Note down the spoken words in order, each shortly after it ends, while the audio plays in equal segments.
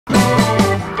Welcome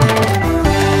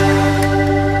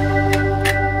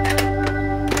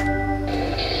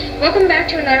back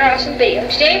to another awesome video.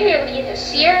 Today we are looking at the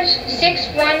Sears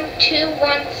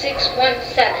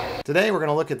 6121617. Today we're going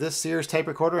to look at this Sears tape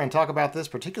recorder and talk about this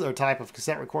particular type of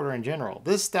cassette recorder in general.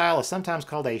 This style is sometimes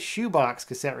called a shoebox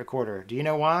cassette recorder. Do you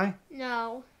know why?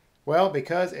 No. Well,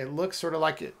 because it looks sort of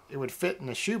like it would fit in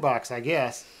a shoebox, I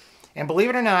guess. And believe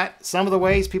it or not, some of the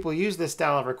ways people use this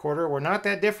style of recorder were not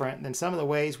that different than some of the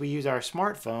ways we use our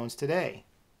smartphones today.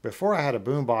 Before I had a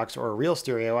boombox or a real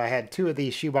stereo, I had two of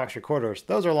these shoebox recorders.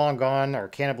 Those are long gone or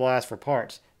cannibalized for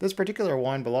parts. This particular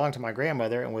one belonged to my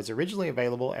grandmother and was originally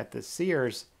available at the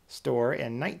Sears store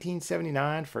in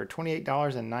 1979 for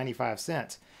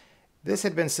 $28.95. This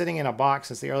had been sitting in a box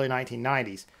since the early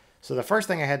 1990s, so the first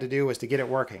thing I had to do was to get it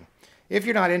working. If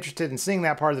you're not interested in seeing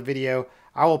that part of the video,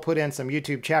 I will put in some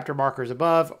YouTube chapter markers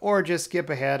above, or just skip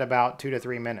ahead about 2 to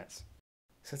 3 minutes.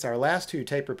 Since our last two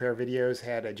tape repair videos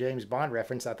had a James Bond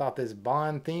reference, I thought this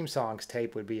Bond theme songs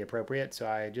tape would be appropriate, so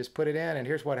I just put it in, and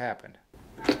here's what happened.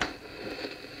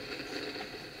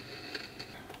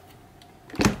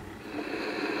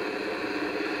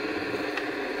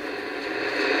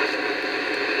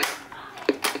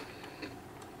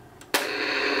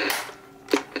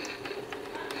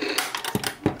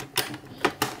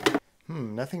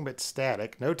 Nothing but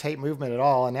static, no tape movement at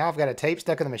all, and now I've got a tape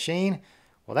stuck in the machine.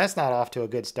 Well, that's not off to a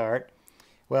good start.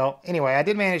 Well, anyway, I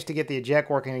did manage to get the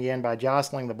eject working again by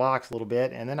jostling the box a little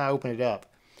bit, and then I opened it up.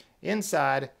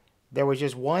 Inside, there was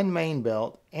just one main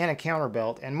belt and a counter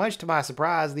belt, and much to my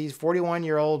surprise, these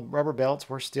 41-year-old rubber belts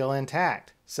were still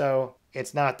intact. So,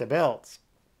 it's not the belts.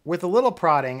 With a little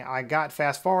prodding, I got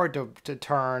fast forward to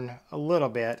turn a little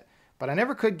bit, but I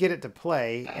never could get it to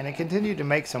play, and it continued to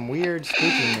make some weird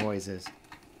squeaking noises.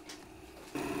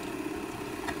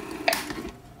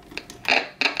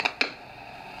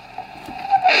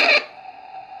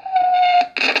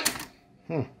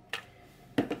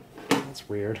 That's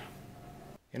weird.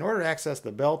 In order to access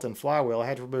the belt and flywheel, I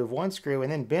had to remove one screw and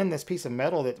then bend this piece of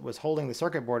metal that was holding the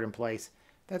circuit board in place.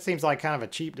 That seems like kind of a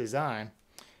cheap design.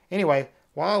 Anyway,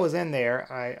 while I was in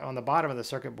there, on the bottom of the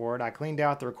circuit board, I cleaned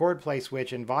out the record play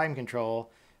switch and volume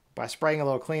control by spraying a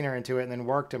little cleaner into it, and then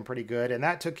worked them pretty good, and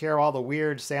that took care of all the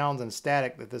weird sounds and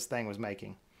static that this thing was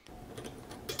making.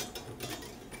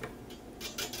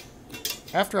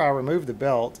 After I removed the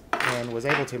belt and was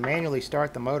able to manually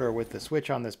start the motor with the switch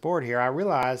on this board here, I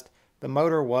realized the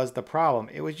motor was the problem.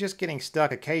 It was just getting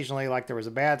stuck occasionally, like there was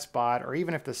a bad spot, or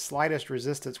even if the slightest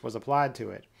resistance was applied to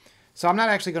it. So I'm not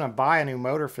actually going to buy a new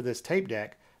motor for this tape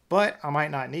deck, but I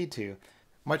might not need to.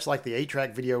 Much like the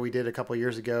 8-track video we did a couple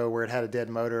years ago where it had a dead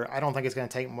motor, I don't think it's going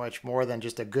to take much more than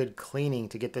just a good cleaning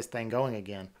to get this thing going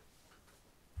again.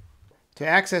 To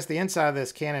access the inside of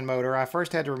this Canon motor, I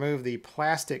first had to remove the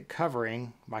plastic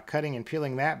covering by cutting and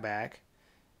peeling that back.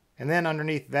 And then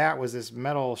underneath that was this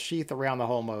metal sheath around the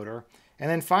whole motor. And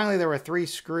then finally there were 3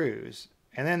 screws.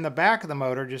 And then the back of the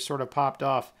motor just sort of popped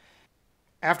off.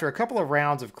 After a couple of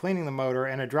rounds of cleaning the motor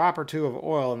and a drop or two of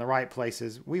oil in the right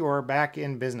places, we were back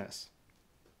in business.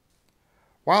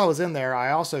 While I was in there,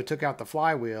 I also took out the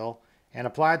flywheel and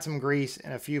applied some grease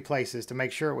in a few places to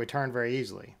make sure it would turn very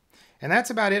easily. And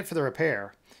that's about it for the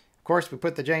repair. Of course, we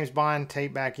put the James Bond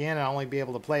tape back in, and I'll only be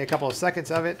able to play a couple of seconds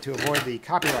of it to avoid the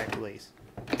copyright release.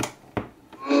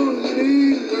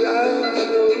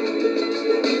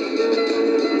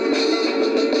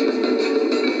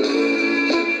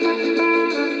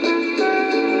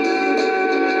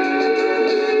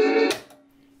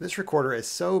 This recorder is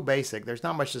so basic, there's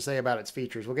not much to say about its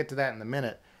features. We'll get to that in a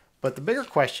minute. But the bigger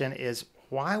question is,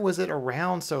 why was it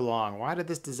around so long? Why did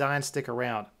this design stick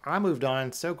around? I moved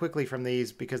on so quickly from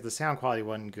these because the sound quality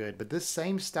wasn't good, but this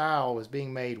same style was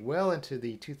being made well into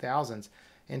the 2000s.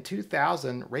 In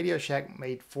 2000, Radio Shack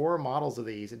made 4 models of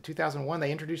these. In 2001,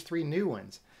 they introduced 3 new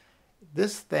ones.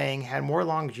 This thing had more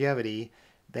longevity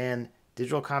than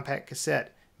digital compact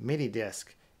cassette, mini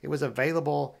disc. It was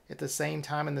available at the same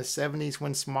time in the 70s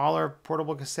when smaller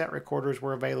portable cassette recorders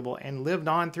were available, and lived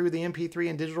on through the MP3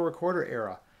 and digital recorder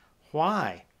era.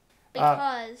 Why?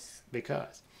 Because.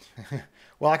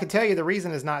 Well, I can tell you the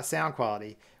reason is not sound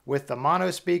quality. With the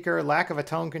mono speaker, lack of a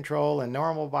tone control, and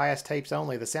normal bias tapes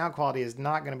only, the sound quality is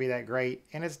not going to be that great,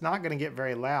 and it's not going to get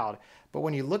very loud. But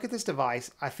when you look at this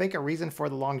device, I think a reason for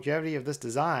the longevity of this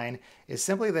design is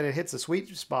simply that it hits a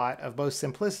sweet spot of both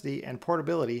simplicity and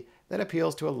portability that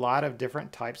appeals to a lot of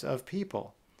different types of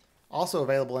people. Also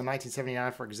available in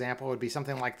 1979, for example, would be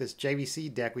something like this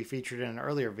JVC deck we featured in an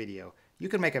earlier video. You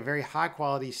can make a very high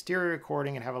quality stereo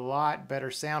recording and have a lot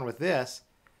better sound with this.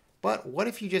 But what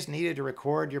if you just needed to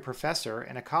record your professor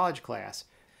in a college class?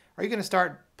 Are you going to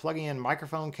start plugging in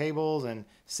microphone cables and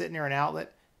sitting near an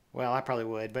outlet? Well, I probably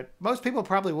would, but most people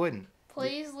probably wouldn't.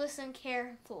 Please listen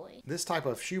carefully. This type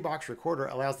of shoebox recorder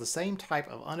allows the same type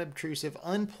of unobtrusive,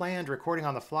 unplanned recording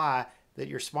on the fly that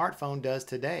your smartphone does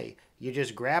today. You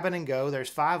just grab it and go. There's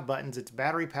 5 buttons. It's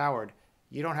battery powered.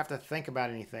 You don't have to think about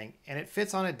anything. And it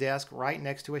fits on a desk right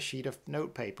next to a sheet of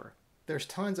note paper. There's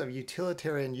tons of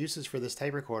utilitarian uses for this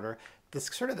tape recorder. This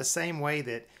sort of the same way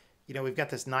that, we've got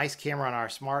this nice camera on our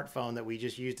smartphone that we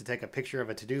just use to take a picture of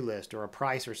a to-do list or a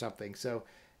price or something. So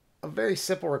a very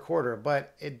simple recorder,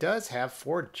 but it does have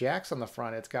 4 jacks on the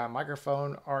front. It's got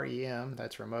microphone, REM,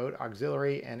 that's remote,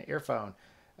 auxiliary, and earphone.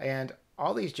 And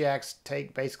all these jacks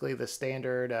take basically the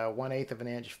standard 1/8 of an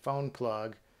inch phone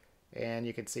plug, and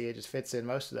you can see it just fits in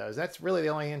most of those. That's really the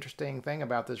only interesting thing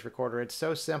about this recorder. It's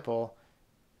so simple,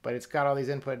 but it's got all these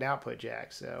input and output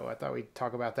jacks. So I thought we'd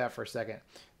talk about that for a second.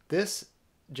 This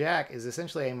jack is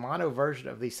essentially a mono version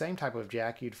of the same type of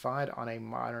jack you'd find on a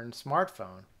modern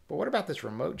smartphone. But what about this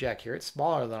remote jack here? It's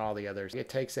smaller than all the others. It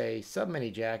takes a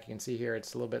sub-mini jack. You can see here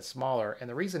it's a little bit smaller. And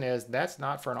the reason is that's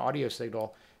not for an audio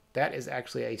signal. That is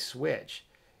actually a switch.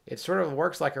 It sort of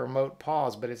works like a remote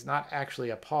pause, but it's not actually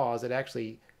a pause. It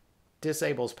actually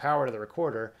disables power to the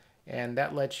recorder, and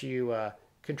that lets you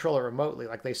control it remotely.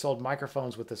 Like they sold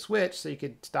microphones with a switch so you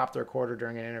could stop the recorder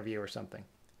during an interview or something.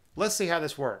 Let's see how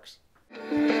this works.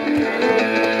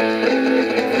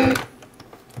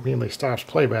 Immediately stops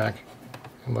playback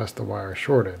unless the wire is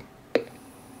shorted.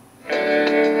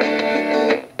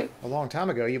 A long time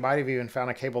ago, you might have even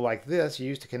found a cable like this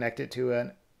used to connect it to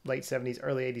a late 70s,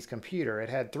 early 80s computer. It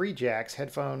had 3 jacks,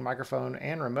 headphone, microphone,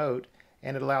 and remote,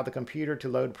 and it allowed the computer to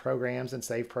load programs and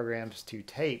save programs to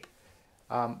tape.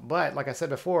 But like I said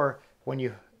before, when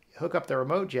you hook up the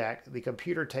remote jack, the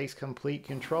computer takes complete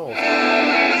control.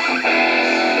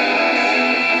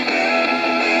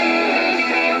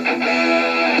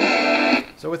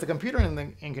 So with the computer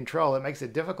in control, it makes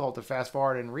it difficult to fast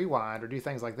forward and rewind or do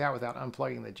things like that without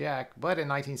unplugging the jack. But in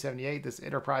 1978, this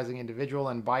enterprising individual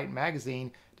in Byte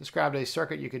magazine described a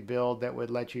circuit you could build that would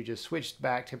let you just switch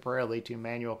back temporarily to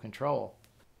manual control.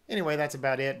 Anyway, that's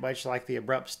about it. Much like the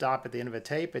abrupt stop at the end of a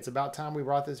tape, it's about time we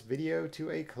brought this video to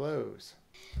a close.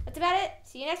 That's about it.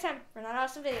 See you next time for another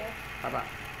awesome video. Bye-bye.